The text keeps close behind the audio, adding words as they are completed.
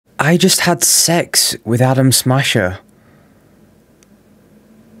I just had sex with Adam Smasher.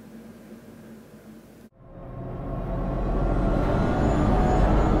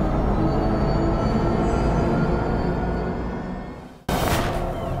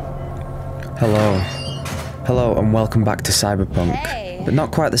 Hello. Hello and welcome back to Cyberpunk. Hey. But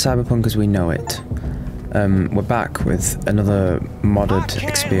not quite the Cyberpunk as we know it. We're back with another modded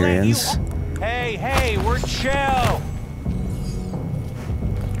experience. Hey, we're chill.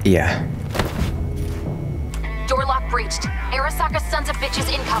 Yeah. Door lock breached. Arasaka's sons of bitches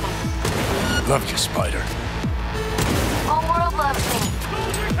incoming. Love you, Spider. Whole world loves me.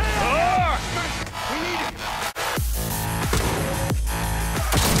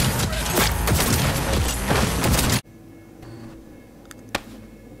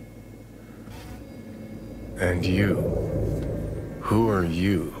 And you? Who are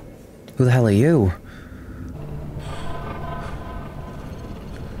you? Who the hell are you?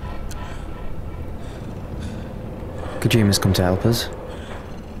 Kojima's come to help us.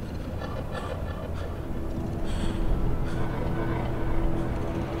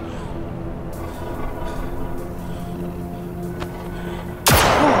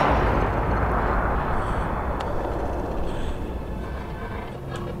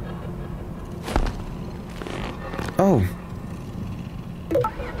 Oh.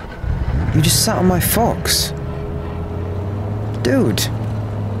 You just sat on my fox. Dude.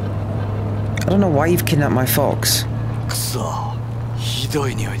 I don't know why you've kidnapped my fox.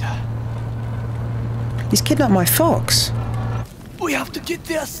 He's kidnapped my fox. We have to get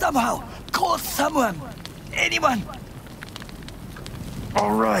there somehow. Call someone. Anyone.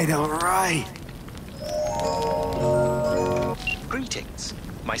 All right. Greetings.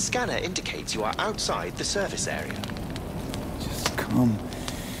 My scanner indicates you are outside the service area. Just come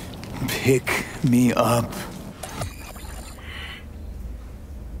pick me up.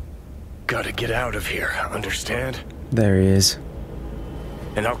 Gotta get out of here, understand? There he is.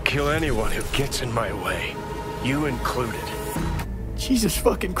 And I'll kill anyone who gets in my way. You included. Jesus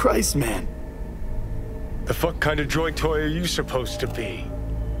fucking Christ, man. The fuck kind of droid toy are you supposed to be?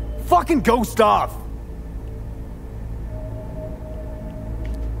 Fucking ghost off.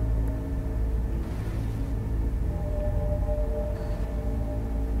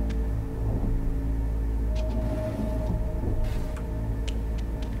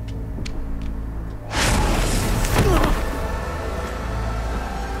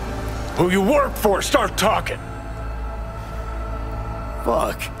 Who you work for, start talking!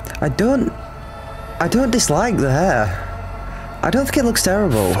 Fuck. I don't dislike the hair. I don't think it looks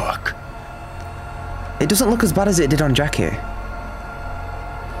terrible. Fuck. It doesn't look as bad as it did on Jackie.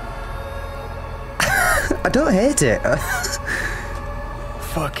 I don't hate it.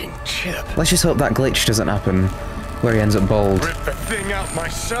 Fucking Chip. Let's just hope that glitch doesn't happen where he ends up bald. Rip the thing out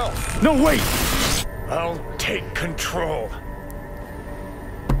myself. No, wait. I'll take control.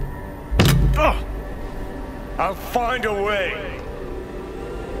 I'll find a way.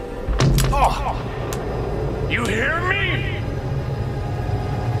 You hear me?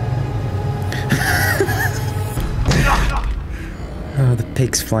 Oh, the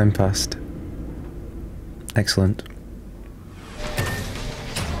pig's flying past. Excellent.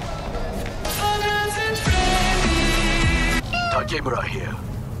 Kojimura here.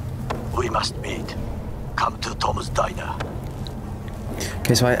 We must meet. Come to Tom's Diner.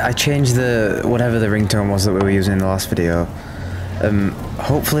 Okay, so I changed the whatever the ringtone was that we were using in the last video.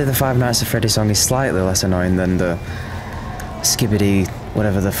 Hopefully the Five Nights at Freddy's song is slightly less annoying than the skibbity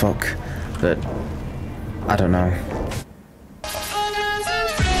whatever the fuck, but I don't know.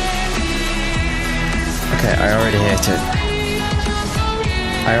 Okay, I already hate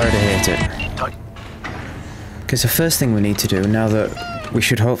it. Okay, so first thing we need to do, now that we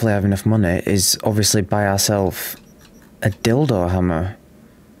should hopefully have enough money, is obviously buy ourselves a dildo hammer.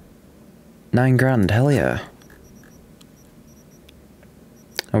 9 grand, hell yeah.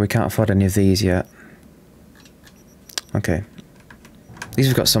 Oh, we can't afford any of these yet. Okay. At least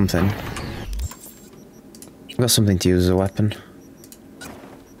we've got something. We've got something to use as a weapon.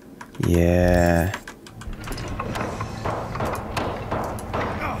 Yeah.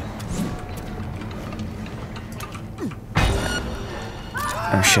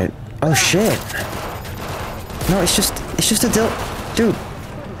 Oh shit. Oh shit! No, it's just a dude.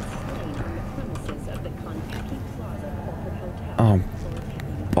 Oh,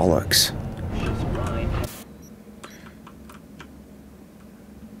 bollocks.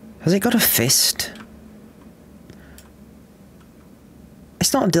 Has it got a fist?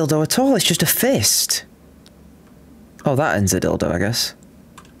 It's not a dildo at all, it's just a fist. Oh, that ends a dildo, I guess.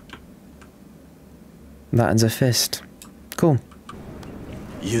 That ends a fist. Cool.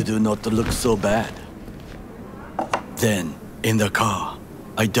 You do not look so bad. Then, in the car,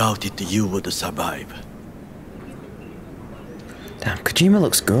 I doubted you would survive. Damn, Kojima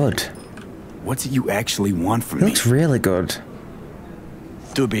looks good. What's it you actually want from He me? looks really good.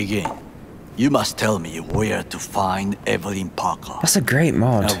 To begin, you must tell me where to find Evelyn Parker. That's a great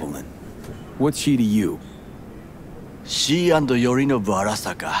mod. Evelyn. What's she to you? She and Yorinobu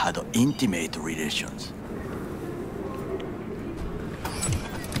Arasaka had intimate relations.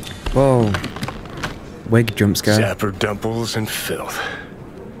 Whoa. Wig jump scare. Zapper dumples and filth.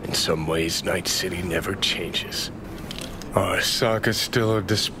 In some ways, Night City never changes. Arasaka's still a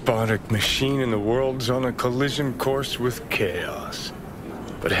despotic machine and the world's on a collision course with chaos.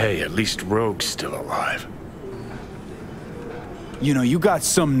 But hey, at least Rogue's still alive. You know, you got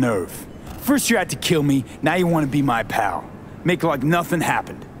some nerve. First you had to kill me, now you want to be my pal. Make like nothing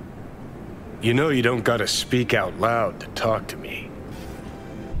happened. You know you don't gotta speak out loud to talk to me.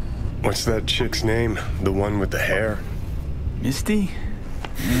 What's that chick's name? The one with the hair? Misty?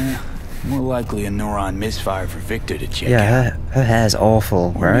 Yeah, more likely a neuron misfire for Victor to check out. Yeah, her hair's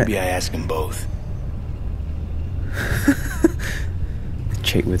awful, Or right? maybe I ask them both. The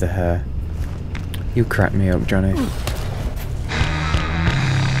chick with the hair. You crack me up, Johnny.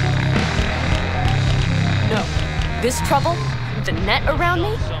 No. This trouble, the net around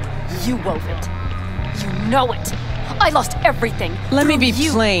me, you wove it. You know it. I lost everything. Let me be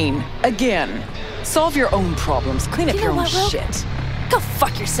you. plain. Again. Solve your own problems. Clean up You your know own what, Rogue? shit. Go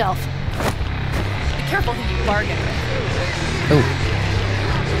fuck yourself. Be careful who you bargain with. Oh.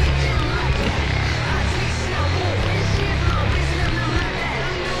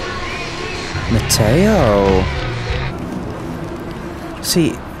 Mateo. See,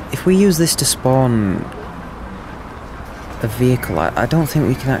 if we use this to spawn a vehicle, I don't think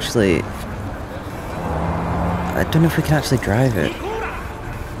we can actually... I don't know if we can actually drive it.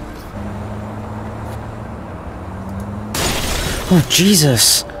 Oh,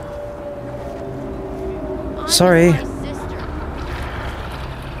 Jesus! Sorry.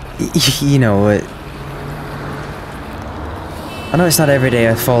 You know it. I know it's not every day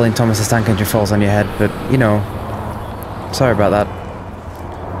a falling Thomas's tank engine falls on your head, but, you know, sorry about that.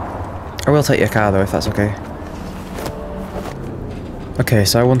 I will take your car though, if that's okay. Okay,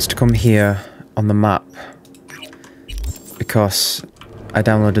 so I wanted to come here on the map because I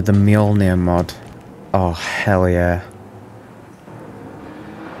downloaded the Mjolnir mod. Oh, hell yeah.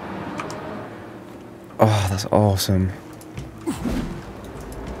 Oh, that's awesome.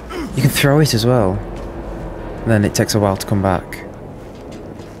 You can throw it as well. Then it takes a while to come back.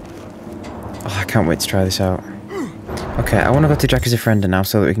 Oh, I can't wait to try this out. Okay, I want to go to Jack as a friend now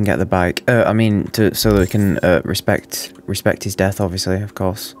so that we can get the bike. So that we can respect his death, obviously, of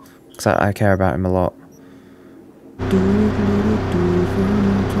course. Because I care about him a lot.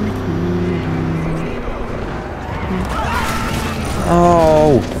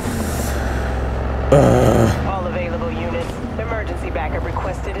 Oh! All available units. Emergency backup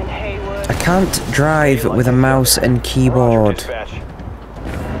requested in Haywood. I can't drive with a mouse and keyboard.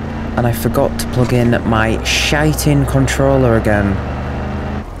 And I forgot to plug in my shiting controller again.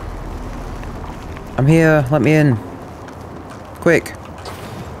 I'm here, let me in. Quick.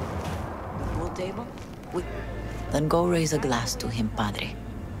 Pool table? Then go raise a glass to him, padre.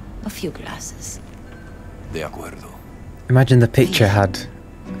 A few glasses. De acuerdo. Imagine the picture had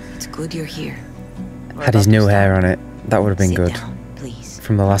It's good you're here. had his new hair on it. That would have been Sit good. down, please.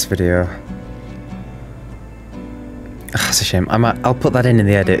 From the last video. Ah, that's a shame. I'll put that in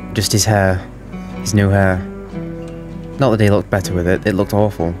the edit. Just his hair. His new hair. Not that he looked better with it. It looked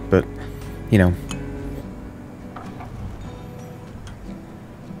awful, but, you know.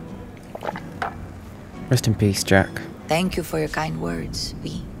 Rest in peace, Jack. Thank you for your kind words,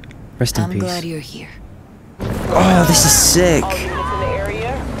 V. Rest in I'm peace. glad you're here. Oh, this is sick! All units in the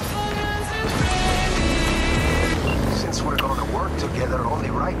area. Since we're gonna work together, only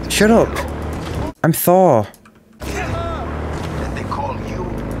right to Shut up! I'm Thor. And they call you.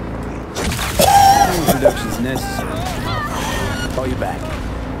 No introduction's necessary. Call you back.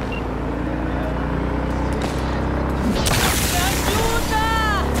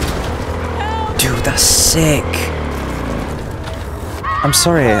 Dude, that's sick! I'm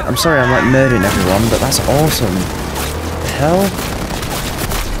sorry I'm like murdering everyone, but that's awesome. The hell?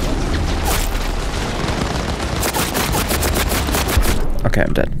 Okay,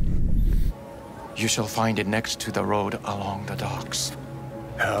 I'm dead. You shall find it next to the road along the docks.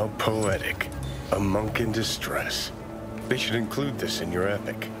 How poetic. A monk in distress. They should include this in your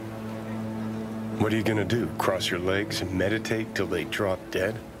epic. What are you gonna do? Cross your legs and meditate till they drop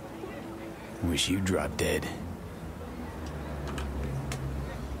dead? Wish you dropped dead.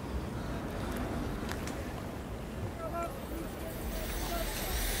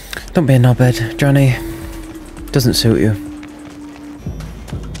 Don't be a knobhead, Johnny. Doesn't suit you.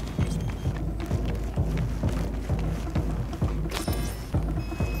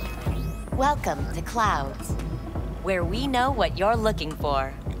 Welcome to Clouds, where we know what you're looking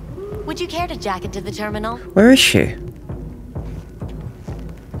for. Would you care to jack into the terminal? Where is she?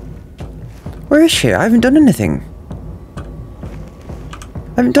 Where is she? I haven't done anything.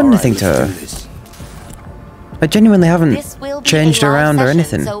 I haven't done anything to her. I genuinely haven't changed around or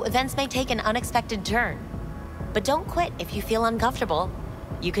anything. So events may take an unexpected turn. But don't quit if you feel uncomfortable.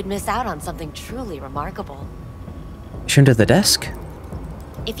 You could miss out on something truly remarkable. Is she under the desk?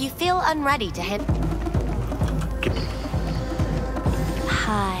 If you feel unready to hit...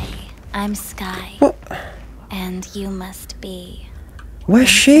 Hi, I'm Sky. What? And you must be... Where's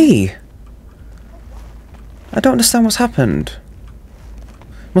she? I don't understand what's happened.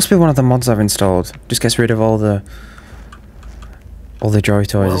 Must be one of the mods I've installed. Just gets rid of all the joy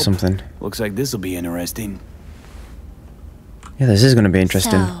toys or something. Looks like this will be interesting. Yeah, this is going to be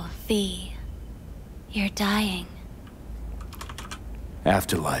interesting. So, V, you're dying.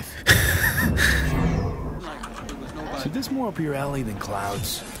 Afterlife. So this more up your alley than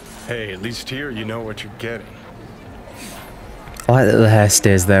Clouds? Hey, at least here you know what you're getting. I like that the hair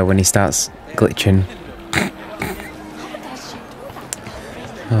stays there when he starts glitching.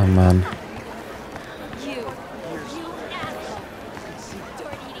 Oh man.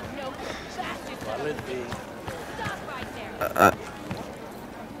 Oh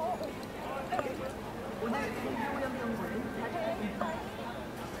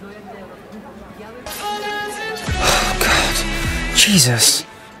God. Jesus.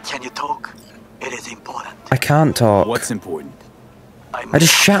 Can you talk? It is important. I can't talk. What's important? I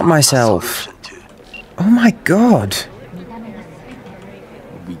just shat myself. Oh my God.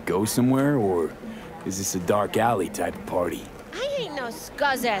 We go somewhere, or is this a dark alley type of party? I ain't no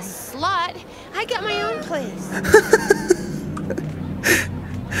scuzz-ass slut. I got my own place.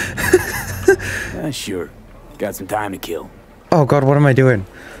 Sure. Got some time to kill. Oh God, what am I doing?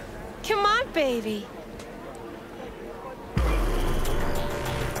 Come on, baby.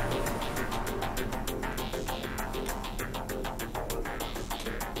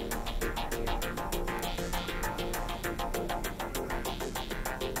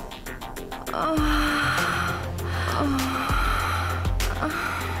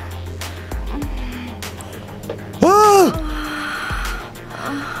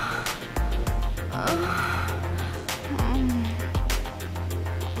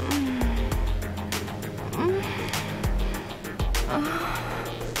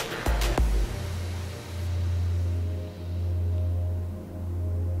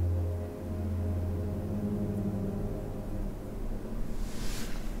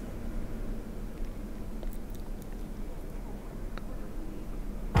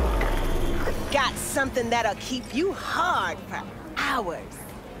 Got something that'll keep you hard for hours.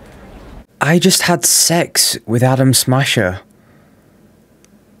 I just had sex with Adam Smasher.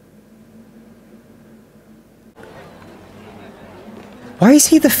 Why is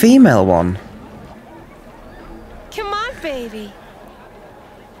he the female one? Come on, baby.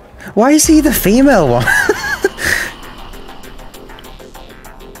 Why is he the female one?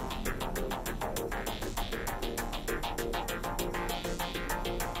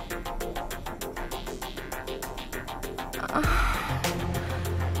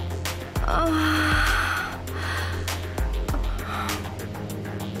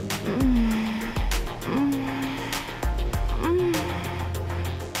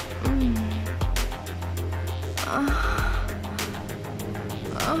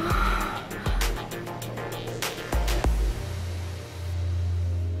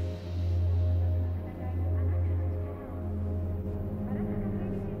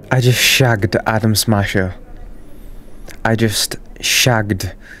 I just shagged Adam Smasher. I just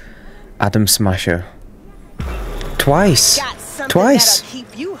shagged Adam Smasher. Twice. Twice. That'll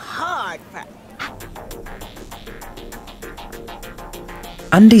keep you hard for...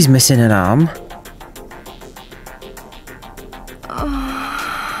 Andy's missing an arm.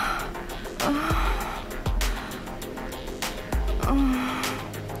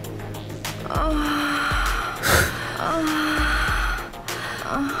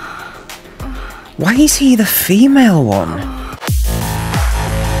 Why is he the female one?